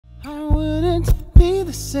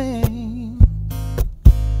the same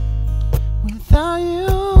without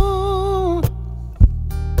you.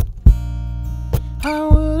 I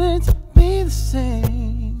wouldn't be the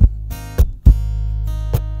same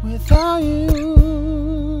without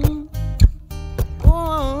you.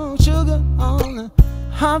 Oh, sugar on the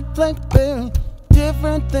hot blackberry,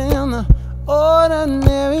 different than the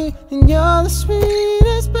ordinary, and you're the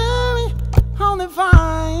sweetest berry on the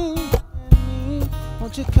vine.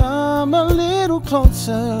 Won't you come a little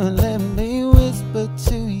closer and let me whisper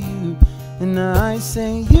to you? And I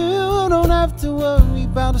say you don't have to worry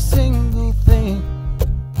about a single thing.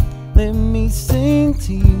 Let me sing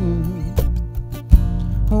to you.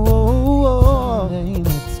 Oh, hey,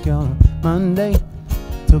 let's go. Monday,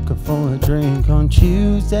 took her for a drink on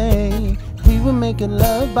Tuesday. We were making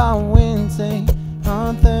love by Wednesday.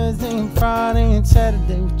 On Thursday and Friday and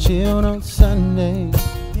Saturday, we chilled on Sunday.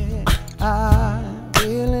 Yeah, I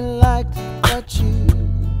really like what you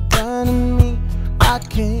done to me. I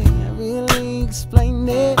can't really explain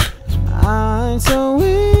it. I'm so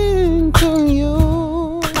into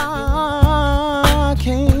you. I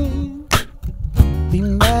can't be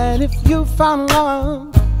mad if you found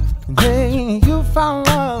love. Hey, you found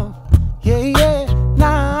love. Yeah, yeah.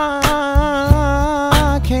 Nah,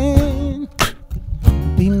 I can't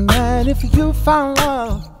be mad if you found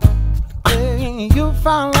love. Hey, you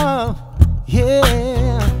found love.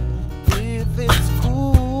 Yeah, if it's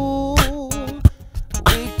cool,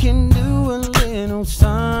 we can do a little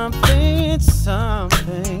something,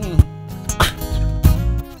 something.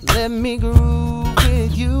 Let me groove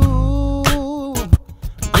with you.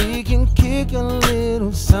 We can kick a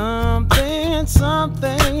little something,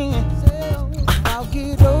 something. I'll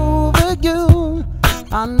get over you,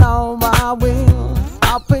 I know I will.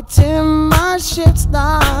 I'll pretend my ship's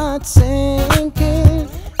not sinking,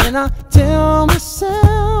 and I tell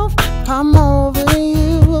myself I'm over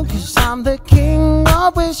you, 'cause I'm the king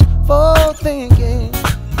of wishful thinking.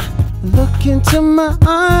 Look into my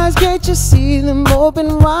eyes, can't you see them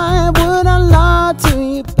open wide? Would I lie to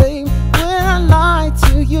you, babe? Would I lie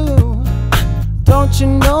to you? Don't you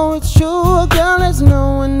know it's true, girl, there's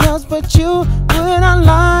no one else but you. Would I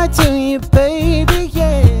lie to you, baby,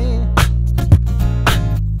 yeah.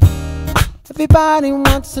 Everybody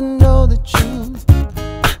wants to know the truth,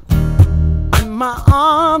 and my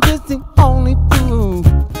arms is the only proof.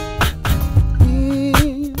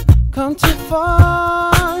 We've come too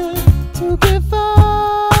far to give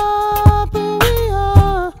up where we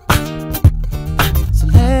are. So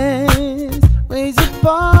let's raise a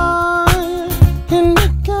bar in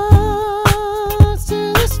regards to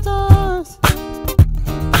the stars.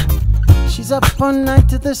 She's up all night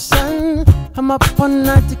to the sun, I'm up all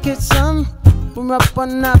night to get some. We're up all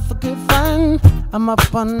night for good fun, I'm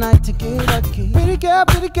up all night to get lucky. Pretty girl,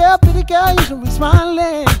 pretty girl, pretty girl, you should be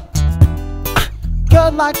smiling.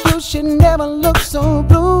 Girl like you should never look so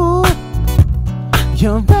blue.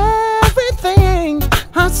 You're everything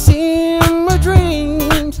I see in my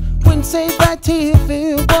dreams. Wouldn't say that to you if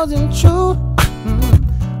it wasn't true.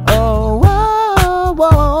 Oh, whoa,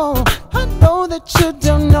 whoa. I know that you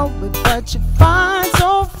don't know it, but you're fine,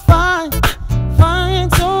 so fine, fine,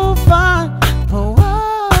 so fine. Oh,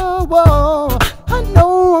 whoa, whoa. I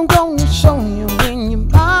know I'm gonna show you when you're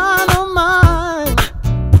mine, oh mine.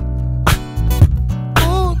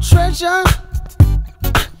 Ooh, treasure,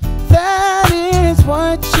 that is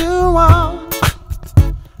what you are.